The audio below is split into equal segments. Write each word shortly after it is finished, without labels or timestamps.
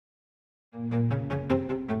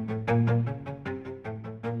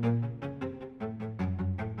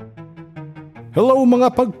Hello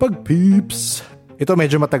mga Pagpag peeps! Ito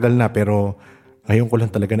medyo matagal na pero ngayon ko lang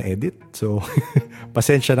talaga na-edit. So,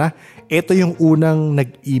 pasensya na. Ito yung unang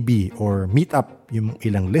nag-EB or meet up yung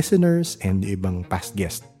ilang listeners and yung ibang past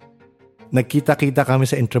guest. Nagkita-kita kami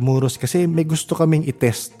sa Intramuros kasi may gusto kaming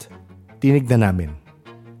i-test. Tinignan namin.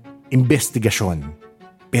 Investigasyon.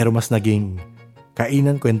 Pero mas naging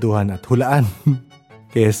kainan, kwentuhan at hulaan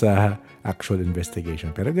kaysa actual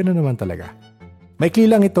investigation. Pero ganoon naman talaga. Maikli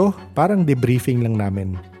lang ito, parang debriefing lang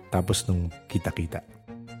namin tapos nung kita-kita.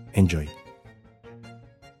 Enjoy.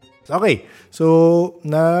 Okay, so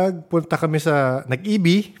nagpunta kami sa,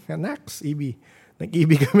 nag-EB,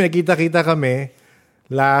 nag-EB kami, nagkita-kita kami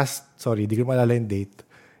di ko maalala yung date.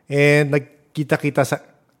 And nagkita-kita sa,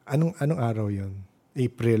 anong araw yun?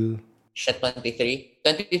 April? 23?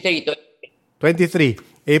 23.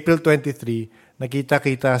 April 23,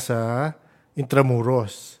 nakita-kita sa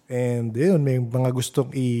Intramuros. And yun, may mga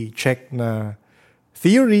gustong i-check na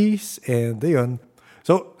theories and yun.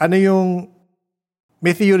 So,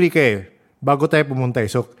 may theory kayo bago tayo pumunta.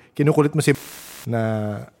 So, kinukulit mo si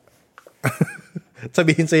na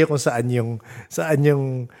sabihin sa'yo kung saan yung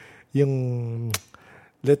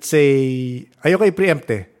let's say, ayoko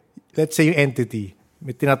i-preempt eh. Let's say yung entity.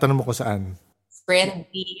 May tinatanong mo kung saan.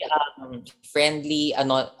 Friendly Anonymous.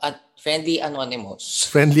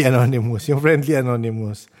 Friendly Anonymous. Yung Friendly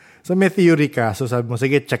Anonymous. So, may theory ka. So, sabi mo,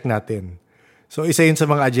 sige, check natin. So, isa yun sa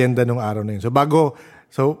mga agenda nung araw na yun. So,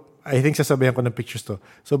 I think sasabihan ko ng pictures to.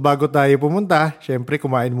 So, bago tayo pumunta, syempre,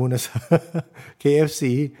 kumain muna sa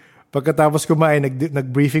KFC. Pagkatapos kumain,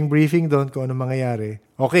 nag-briefing doon kung ano mangyayari.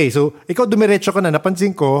 Okay, so, ikaw dumiretso ka na.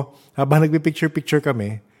 Napansin ko, habang nagpipicture-picture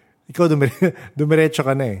kami, ikaw dumiretso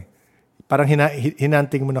ka na eh. Parang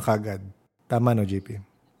hinanting mo na kagad. Tama no, JP?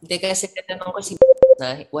 Hindi, kasi tinanong ko si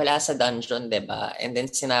na wala sa dungeon, diba? And then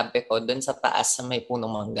sinabi ko, dun sa taas sa may punong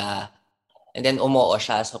mangga. And then umuo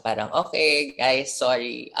siya. So parang, okay, guys,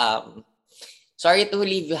 sorry. Sorry to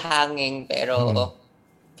leave you hanging, pero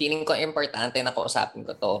feeling ko importante na kausapin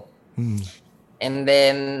ko to. And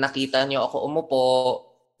then nakita niyo ako umupo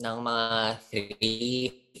ng mga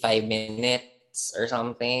 3-5 minutes or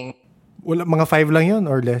something. Wala, mga 5 lang yun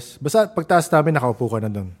or less? Basta pagtaas namin, nakaupo ka na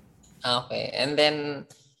doon. Okay. And then,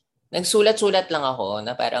 nagsulat-sulat lang ako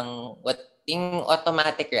na parang yung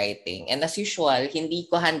automatic writing. And as usual, hindi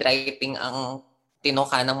ko handwriting ang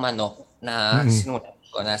tinuka ng manok na sinulat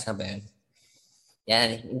ko. Nasa ba yun?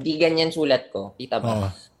 Yan. Hindi ganyan sulat ko. Kita ba? Oo.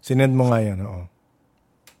 Sinend mo nga yan. Oo.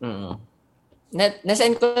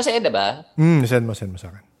 Nasend ko sa'yo, diba? Send mo sa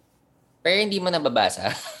akin. Pero hindi mo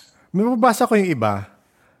nababasa. May mababasa ko yung iba.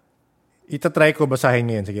 Itatry ko basahin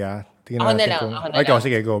ngayon. Sige Ako na lang.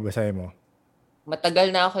 Sige, go. Basahin mo.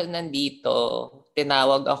 Matagal na ako nandito.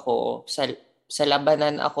 Tinawag ako. Sa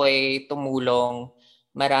labanan ako ay tumulong.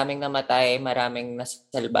 Maraming namatay, maraming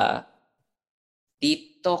nasalba.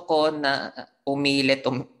 Dito ko na umilit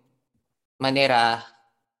manira.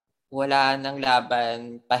 Wala nang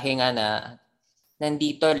laban, pahinga na.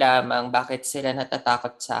 Nandito lamang, bakit sila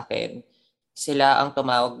natatakot sa akin? Sila ang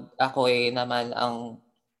tumawag, ako ay naman ang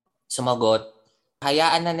sumagot.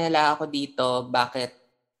 Hayaan na nila ako dito. Bakit?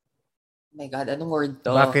 Oh my God, anong word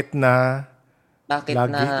to? Bakit na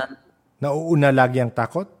nauuna lagi ang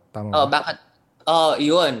takot? Tama ba? Bakit?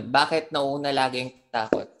 Yun. Bakit nauuna lagi ang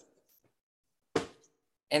takot?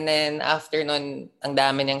 And then, after nun, ang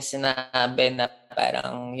dami niyang sinabi na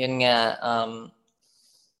parang, yun nga,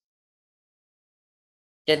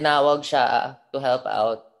 tinawag siya to help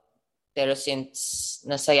out. Pero since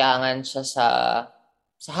nasayangan siya sa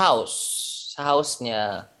house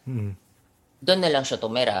niya, doon na lang siya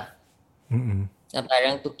tumira. Na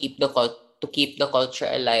parang to keep the culture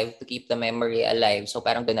alive, to keep the memory alive. So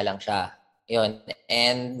parang doon na lang siya. Yun.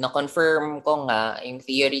 And na-confirm ko nga yung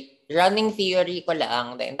running theory ko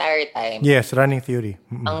lang the entire time. Yes, running theory.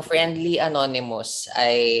 Ang Friendly Anonymous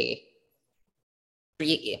ay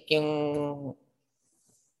yung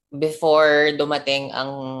before dumating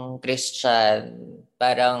ang Christian,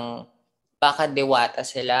 parang baka diwata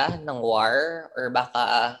sila ng war or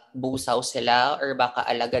baka busaw sila or baka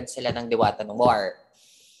alagad sila ng diwata ng war.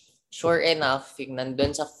 Sure enough, yung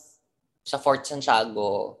nandun sa Fort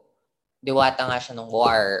Santiago, diwata nga siya ng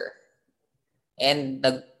war. And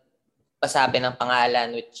nagpasabi ng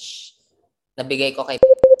pangalan which nabigay ko kay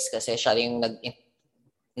kasi siya yung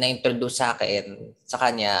na-introduce sa akin, sa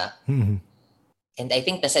kanya. And I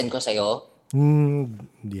think nasend ko sa'yo.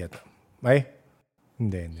 Hindi yata. Ay?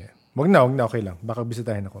 Hindi. Wag na, okay lang. Baka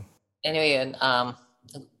bisitahin ako. Anyway yun,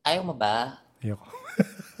 ayaw mo ba? Ayoko.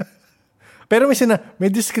 Pero may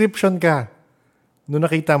description ka. Nung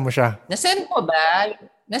nakita mo siya. Nasend mo ba?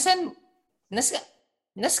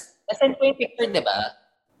 Nasend ko yung picture, di ba?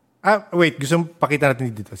 Wait. Gusto mo pakita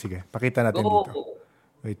natin dito? Sige, pakita natin dito. Go.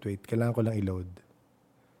 Wait. Kailangan ko lang i-load.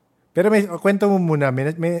 Pero kwento mo muna.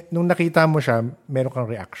 Nung nakita mo siya, meron kang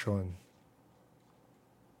reaction.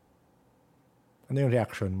 Ano yung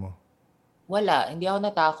reaction mo? Wala, hindi ako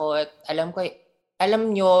natakot. Alam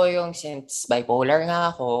nyo yung since bipolar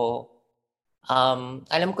nga ako,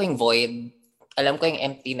 alam ko yung void. Alam ko yung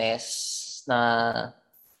emptiness na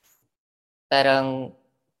parang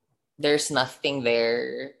there's nothing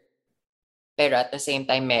there. Pero at the same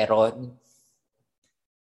time, meron.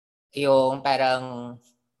 Yung parang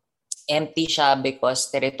empty siya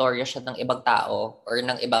because teritoryo siya ng ibang tao or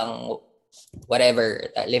ng ibang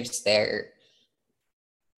whatever that lives there.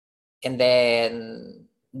 And then,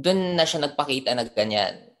 dun na siya nagpakita na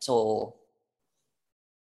ganyan. So,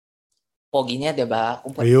 pogi niya, di ba?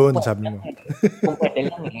 Ayun, sabi mo. Kung pwede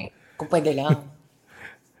lang eh. Kung pwede lang.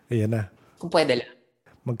 Ayan na. Kung pwede lang.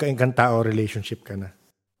 Magka-encantao relationship ka na.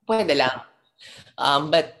 Pwede lang.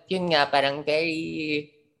 But yun nga, parang kayo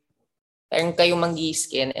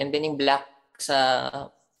manggi-skin and then yung black sa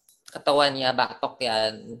katawan niya, backtok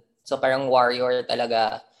yan. So parang warrior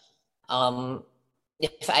talaga.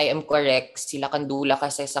 If I am correct, sila Kandula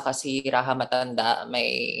kasi sa Kasiraha Matanda,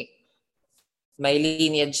 may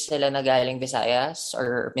lineage sila na galing Visayas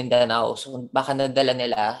or Mindanao. So baka nadala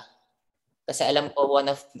nila. Kasi alam ko one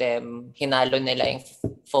of them, hinalo nila yung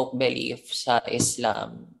folk belief sa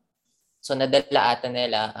Islam. So nadala ata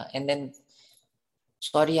nila. And then,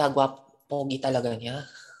 sorry pogi talaga niya.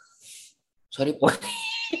 Sorry po.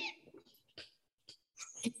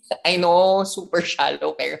 I know, super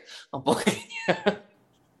shallow, pero ang pogi niya.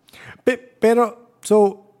 Pero,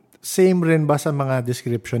 so, same rin ba sa mga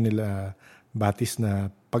description nila, Batis, na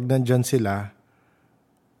pag nandyan sila,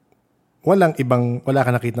 wala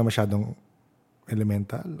ka nakita masyadong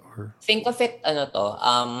elemental? Or Think of it,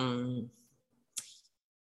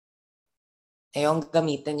 ayong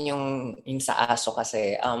gamitin yung sa aso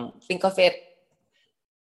kasi. Think of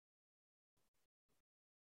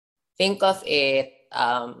it,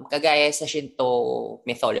 kagaya sa Shinto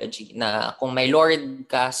mythology na kung may lord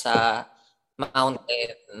ka sa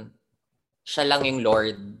mountain, siya lang yung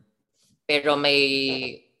lord. Pero may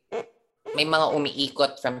mga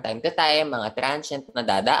umiikot from time to time, mga transient na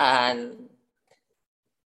dadaan.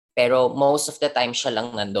 Pero most of the time, siya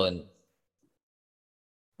lang nandun.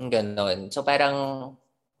 Ganon. So parang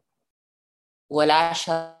wala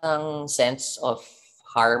siyang sense of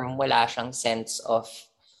harm, wala siyang sense of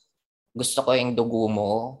gusto ko yung dugo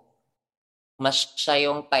mo. Mas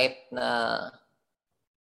siya yung type na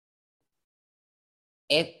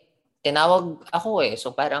tinawag ako eh.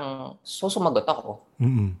 So parang sumagot ako.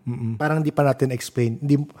 Parang hindi pa natin explain,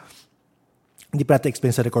 hindi pa natin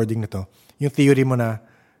explain sa recording na to, yung theory mo na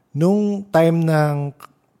nung time ng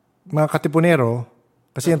mga katipunero,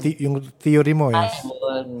 kasi yung theory mo is...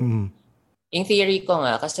 Yung theory ko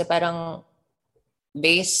nga, kasi parang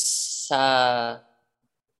based sa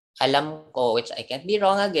alam ko, which I can't be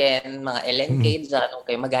wrong again, mga LNK dyan, huwag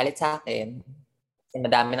kayo magalit sa akin. Kasi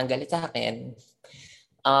madami nang galit sa akin.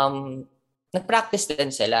 Nag-practice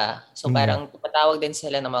din sila. So parang tumatawag din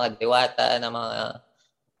sila ng mga diwata, ng mga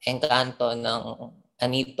engkanto ng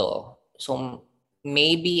anito. So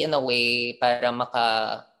maybe in a way para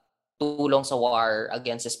makatulong sa war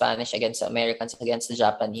against the Spanish, against the Americans, against the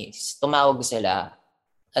Japanese, tumawag sila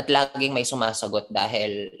at laging may sumasagot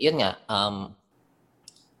dahil yun nga,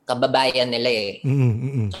 kababayan nila eh.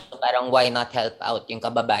 So parang why not help out yung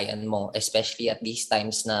kababayan mo, especially at these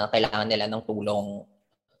times na kailangan nila ng tulong.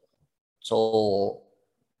 So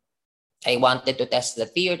I wanted to test the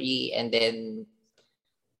theory and then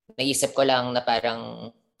naisip ko lang na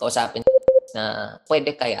parang kausapin na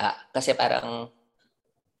pwede kaya kasi parang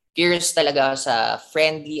curious talaga sa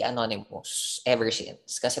friendly anonymous ever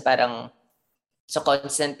since. Kasi parang sa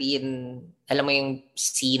Constantine, alam mo yung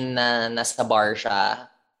scene na nasa bar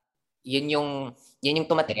siya, yun yung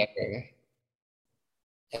tumatrigger.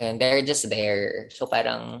 And they're just there. So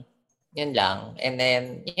parang yun lang. And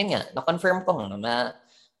then, yun nga, na-confirm ko na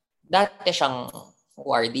dati siyang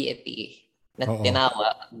war deity na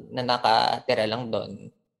tinawag na nakatira lang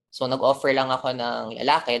doon. So nag-offer lang ako ng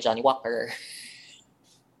lalaki, Johnny Walker.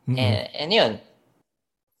 And yun.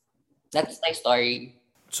 That's my story.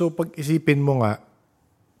 So pag-isipin mo nga,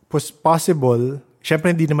 possible,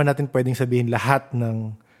 syempre hindi naman natin pwedeng sabihin lahat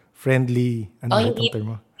ng friendly, itong term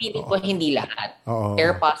mo? Feeling ko hindi lahat.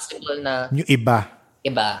 Pero possible na yung iba.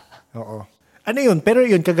 Oo. Ano yun? Pero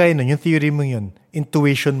yun, kagaya nun, yung theory mo yun,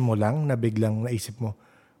 intuition mo lang na biglang naisip mo,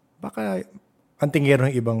 baka ang tingero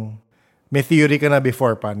ng ibang, may theory ka na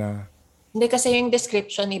before pa na... Hindi kasi yung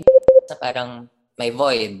description ni na parang may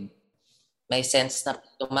void. may sense na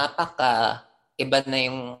tumapak ka, iba na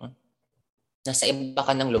yung nasa iba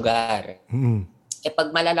ka ng lugar.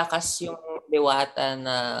 Pag malalakas yung diwata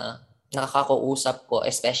na nakakausap ko,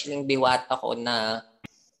 especially yung diwata ko na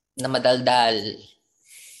madaldal,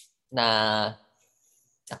 na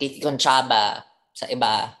nakikikonsyaba sa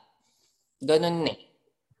iba, ganun eh.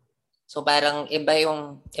 So parang iba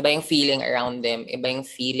yung feeling around them, iba yung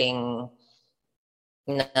feeling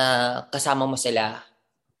na kasama mo sila.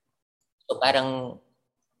 So parang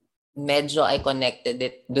medyo I connected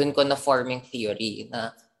it, dun ko na forming theory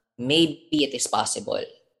na maybe it is possible.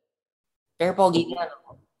 Pero pogi nga.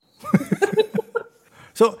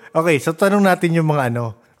 So, okay. So, tanong natin yung mga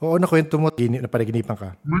Oo, nakwento mo, napanaginipan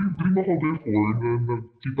ka. May dream ako before na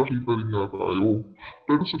nagkita-kita rin nga tayo.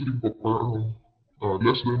 Pero sa dream ko, parang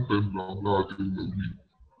less than 10 lang na ating nag-meet.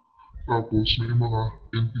 Tapos may mga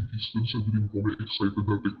entities dun sa dream ko, may excited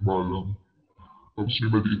na tikbalang. Tapos may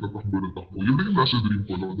maliit na takbo na takbo. Yun rin yung nasa dream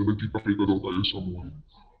ko lang, na nagkita-kita daw tayo sa mall.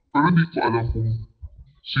 Pero hindi ko alam kung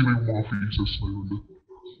sino yung mga faces na yun.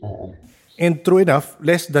 And true enough,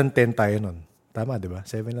 less than 10 tayo nun. Tama, di ba?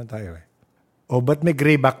 7 lang tayo eh. Oh, but may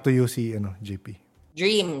gray back to you si JP.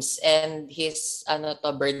 Dreams and his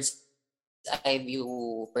bird's eye view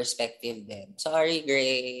perspective din. Sorry,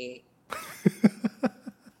 Gray.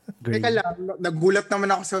 Teka lang, nagulat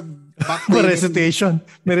naman ako sa back. May recitation.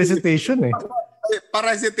 May recitation eh.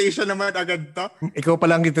 Pa-recitation naman agad to. Ikaw pa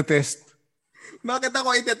lang ito-test. Bakit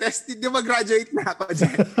ako ito-test? Hindi ba graduate na ako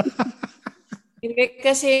dyan? Hindi,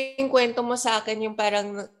 kasi yung kwento mo sa akin yung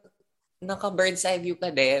parang naka-bird's eye view ka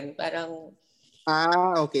din. Parang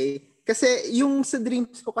okay. Kasi yung sa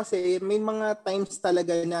dreams ko kasi, may mga times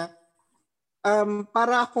talaga na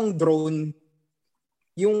para akong drone.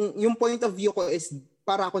 Yung point of view ko is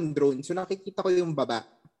para akong drone. So nakikita ko yung baba.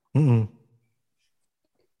 Mm-hmm.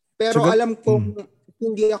 Pero alam ko,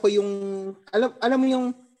 hindi ako yung, alam mo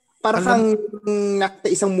yung para kang nakita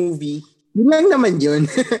isang movie. Yun lang naman yun.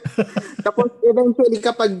 Tapos eventually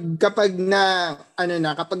kapag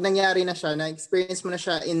nangyari na siya, na experience mo na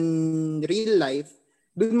siya in real life,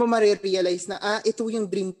 doon mo ma-realize na ito yung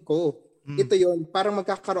dream ko. Ito yun, parang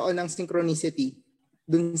magkakaroon ng synchronicity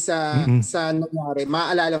doon sa nangyari.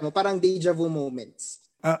 Maaalala mo, parang deja vu moments.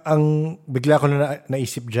 Ang bigla ko na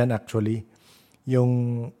naisip dyan actually,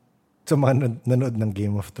 yung sa mga nanood ng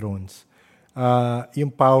Game of Thrones,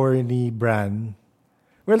 yung power ni Bran.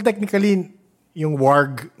 Well, technically, yung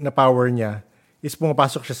warg na power niya is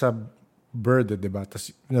pumapasok siya sa bird, di ba?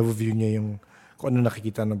 Tapos na-view niya yung kung ano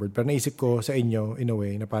nakikita ng bird. Pero naisip ko sa inyo, in a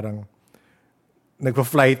way, na parang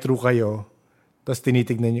nagpa-fly through kayo, tapos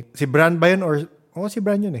tinitignan niyo. Si Bran ba yun? Si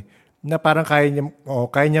Bran yun eh. Na parang kaya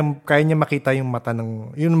niya makita yung mata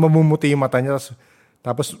ng, yung mamumuti yung mata niya,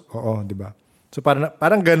 tapos di ba? So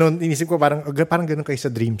parang ganun, inisip ko parang ganun kayo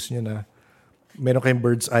sa dreams niyo na meron kayong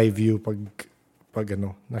bird's eye view pag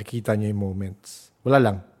nakikita niyo yung moments. Wala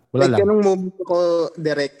lang. Ganung moment ko,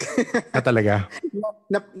 Derek. Talaga?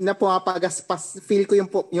 na pumapagaspas. Feel ko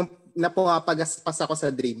yung napumapagaspas ako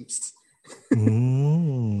sa dreams.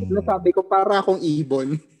 Nasabi ko, para akong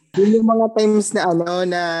ibon. Yun yung mga times na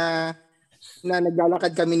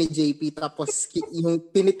naglalakad kami ni JP, tapos yung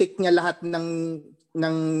pinitik niya lahat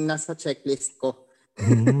ng nasa checklist ko.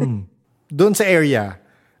 Doon sa area,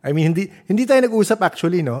 I mean, hindi tayo nag-usap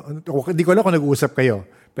actually, no? Hindi ko alam kung nag-usap kayo,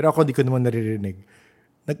 pero ako hindi ko naman naririnig.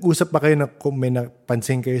 Nag-usap ba kayo na kung may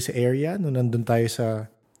napansin kayo sa area nung nandun tayo sa...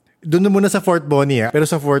 Doon muna sa Fort Bonnie, pero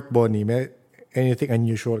sa Fort Bonnie, may anything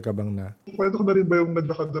unusual ka bang na? Pwede ko na rin ba yung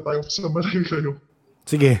naglakad na tayo sa Malayo?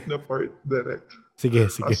 Sige. Na part, direct.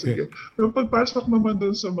 Sige. Sige. Yung pagpasok naman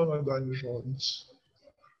doon sa mga dungeons,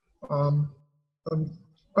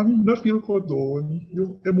 ang na-feel ko doon,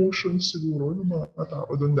 yung emotions siguro ng mga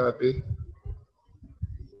tao doon dati.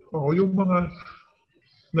 Yung mga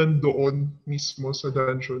nandoon mismo sa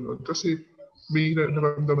dungeon nun. Kasi may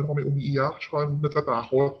naramdaman ko, may umiiyak, tsaka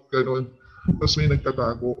natatakot, gano'n. Tapos may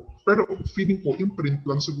nagtatago. Pero feeling ko, imprint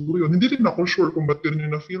lang siguro yun. Hindi rin ako sure kung ba't yun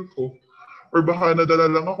yung na-feel ko. Or baka nadala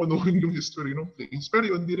lang ako knowing yung history ng place.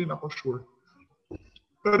 Pero yun, hindi rin ako sure.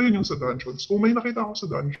 Pero yun yung sa dungeons. Kung may nakita ako sa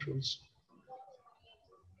dungeons,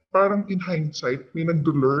 parang in hindsight, may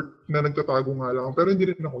nag-lurk na nagtatago nga lang. Pero hindi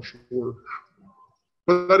rin ako sure.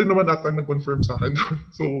 Wala rin naman natang nag-confirm sa akin.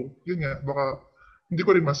 So, yun nga, baka hindi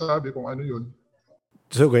ko rin masabi kung ano yun.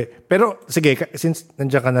 So, okay. Pero, sige, since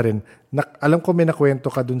nandiyan ka na rin, alam ko may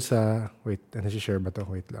nakwento ka dun sa, wait, share ba to?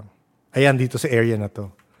 Wait lang. Ayan, dito sa area na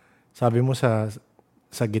to. Sabi mo sa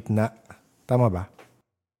gitna. Tama ba?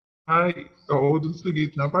 Ay, oo, dun sa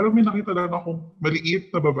gitna. Parang may nakita lang akong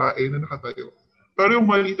maliit na babae na nakatayo. Pero yung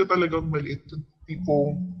maliit na talagang maliit, yung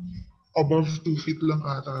tipong above 2 feet lang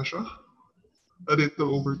ata siya. A little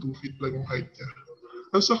over 2 feet lang yung height niya.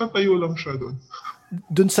 Tapos nakatayo lang siya doon.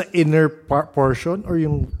 Doon sa inner portion or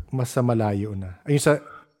yung mas sa malayo na? Ayun sa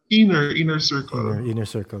Inner circle. Inner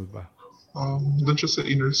circle ba? Doon siya sa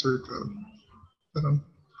inner circle.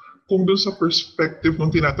 Kung doon sa perspective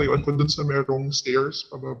nung tinatayuan ko doon sa merong stairs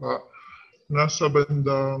pababa, nasa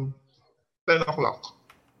bandang 10 o'clock.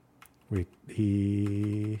 Wait,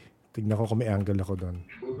 tignan ko kung may angle ako doon.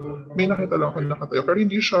 May nakita lang ako nakatayo, pero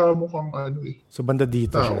hindi siya mukhang So banda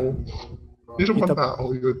dito tao. siya? Hindi siya mukhang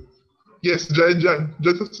tao, yun. Yes, dyan.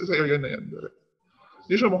 Dyan sa area na yan.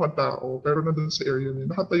 Hindi siya mukhang tao, pero nandun sa area na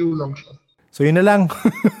yan. Nakatayo lang siya. So yun na lang.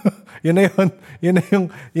 Yun na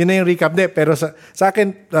yung recap. Pero sa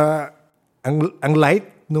akin, ang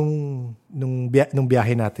light nung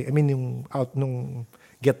biyahe natin, I mean, nung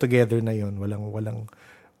get together na yun, walang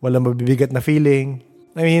mabibigat na feeling.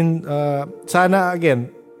 I mean, sana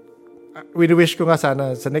again, wish ko nga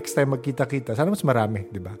sana sa next time magkita-kita, sana mas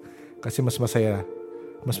marami, di ba? Kasi mas masaya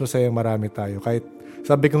marami tayo. Kahit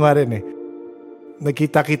sabi ko nga rin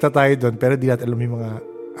nagkita-kita tayo doon, pero di natin alam yung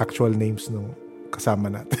mga actual names nung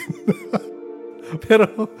kasama natin.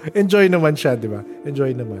 Pero enjoy naman siya, di ba?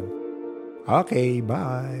 Enjoy naman. Okay,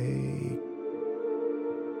 bye!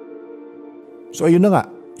 So ayun na nga,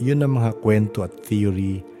 yun ang mga kwento at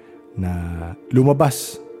theory na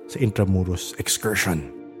lumabas sa Intramuros excursion.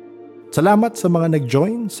 Salamat sa mga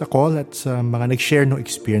nag-join sa call at sa mga nag-share ng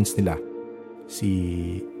experience nila.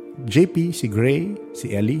 Si JP, si Gray,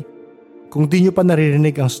 si Ellie. Kung di nyo pa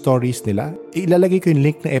naririnig ang stories nila, ilalagay ko yung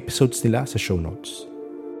link na episodes nila sa show notes.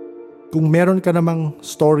 Kung meron ka namang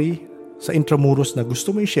story sa Intramuros na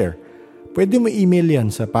gusto mo i-share, pwede mo email yan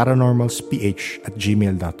sa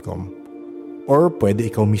paranormalsph@gmail.com. Or pwede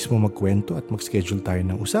ikaw mismo magkwento at mag-schedule tayo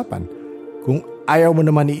ng usapan. Kung ayaw mo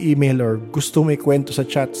naman i-email or gusto mo ikwento sa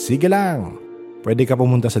chat, sige lang. Pwede ka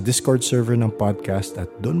pumunta sa Discord server ng podcast at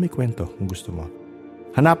doon may kwento kung gusto mo.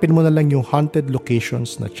 Hanapin mo na lang yung haunted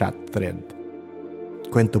locations na chat thread.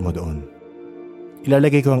 Kwento mo doon.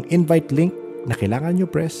 Ilalagay ko ang invite link na kailangan nyo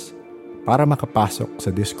press para makapasok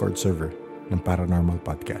sa Discord server ng Paranormal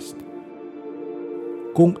Podcast.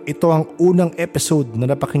 Kung ito ang unang episode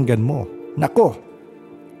na napakinggan mo, nako,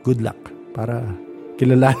 good luck para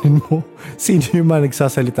kilalanin mo sino yung mga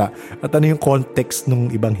nagsasalita at ano yung context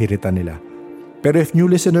ng ibang hirita nila. Pero if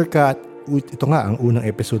new listener ka at ito nga ang unang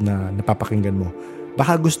episode na napapakinggan mo,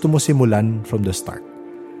 baka gusto mo simulan from the start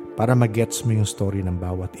para mag-gets mo yung story ng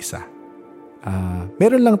bawat isa.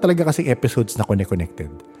 Meron lang talaga kasing episodes na connected.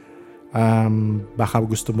 Baka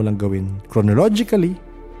gusto mo lang gawin chronologically.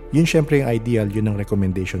 Yun syempre yung ideal, yun ang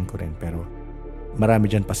recommendation ko rin. Pero marami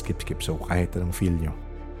dyan pa skip-skip, so kahit anong feel nyo.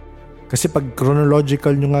 Kasi pag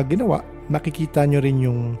chronological nyo nga ginawa, makikita nyo rin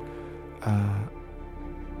yung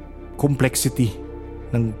complexity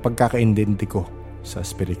ng pagkakaintindi ko sa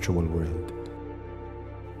spiritual world.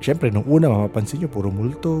 Siyempre, nung una, mapapansin nyo, puro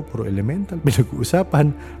multo, puro elemental, pinag-uusapan,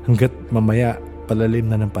 hanggat mamaya palalim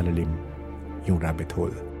na ng palalim yung rabbit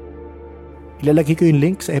hole. Ilalagay ko yung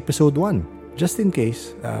link sa episode 1, just in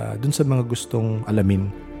case, dun sa mga gustong alamin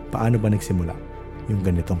paano ba nagsimula yung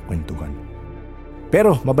ganitong kwentuhan.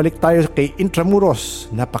 Pero, mabalik tayo kay Intramuros.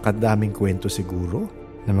 Napakadaming kwento siguro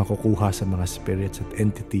na makukuha sa mga spirits at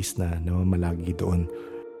entities na namamalagi doon.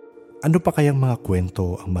 Ano pa kayang mga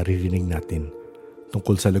kwento ang maririnig natin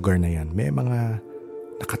tungkol sa lugar na yan? May mga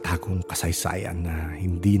nakatagong kasaysayan na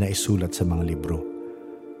hindi na isulat sa mga libro.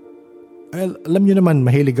 Alam nyo naman,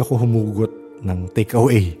 mahilig ako humugot ng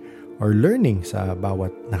takeaway or learning sa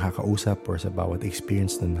bawat nakakausap or sa bawat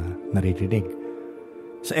experience na naririnig.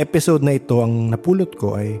 Sa episode na ito, ang napulot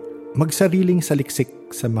ko ay magsariling saliksik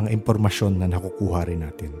sa mga impormasyon na nakukuha rin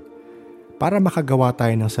natin para makagawa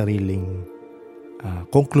tayo ng sariling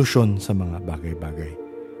konklusyon sa mga bagay-bagay.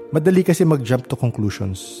 Madali kasi mag-jump to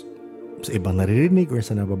conclusions sa ibang naririnig or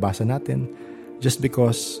sa nababasa natin just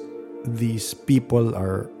because these people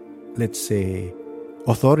are, let's say,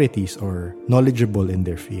 authorities or knowledgeable in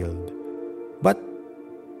their field. But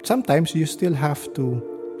sometimes you still have to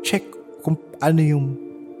check kung ano yung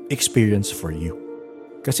experience for you.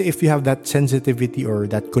 Kasi if you have that sensitivity or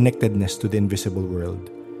that connectedness to the invisible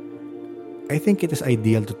world, I think it is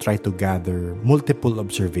ideal to try to gather multiple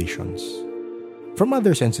observations from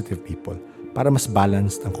other sensitive people para mas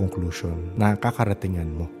balanced ang conclusion na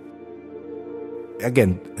kakaratingan mo.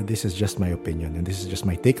 Again, this is just my opinion and this is just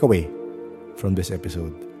my takeaway from this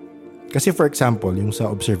episode. Kasi for example, yung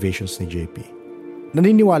sa observations ni JP,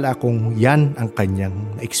 naniniwala akong yan ang kanyang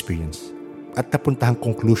experience at napuntahang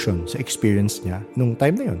conclusion sa experience niya nung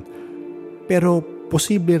time na yun. Pero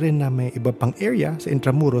posible rin na may iba pang area sa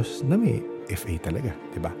Intramuros na may FA talaga,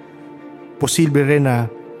 diba? Posible rin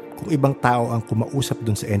na kung ibang tao ang kumausap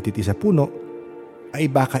dun sa entity sa puno, ay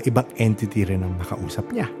baka ibang entity rin ang makausap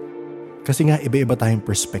niya. Kasi nga, iba-iba tayong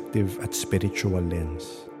perspective at spiritual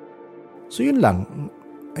lens. So yun lang.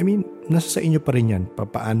 I mean, nasa sa inyo pa rin yan,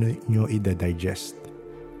 paano nyo i-digest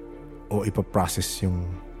o ipaprocess yung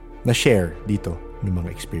na-share dito ng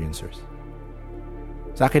mga experiencers.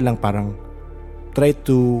 Sa akin lang parang try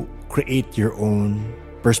to create your own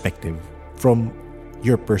perspective from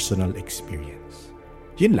your personal experience.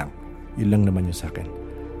 Yun lang. Yun lang naman yun sa akin.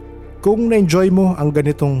 Kung na-enjoy mo ang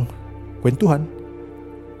ganitong kwentuhan,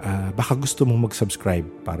 baka gusto mong mag-subscribe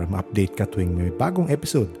para ma-update ka tuwing may bagong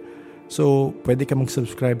episode. So, pwede ka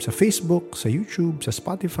mag-subscribe sa Facebook, sa YouTube, sa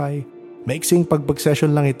Spotify. Maiksing Pagpag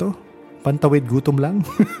session lang ito. Pantawid gutom lang.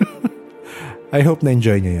 I hope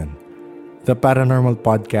na-enjoy nyo yan. The Paranormal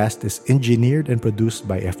Podcast is engineered and produced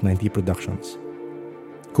by F90 Productions.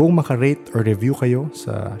 Kung makarate or review kayo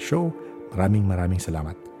sa show, maraming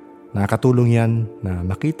salamat. Nakakatulong yan na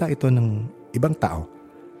makita ito ng ibang tao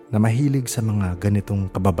na mahilig sa mga ganitong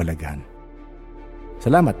kababalaghan.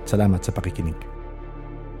 Salamat sa pakikinig.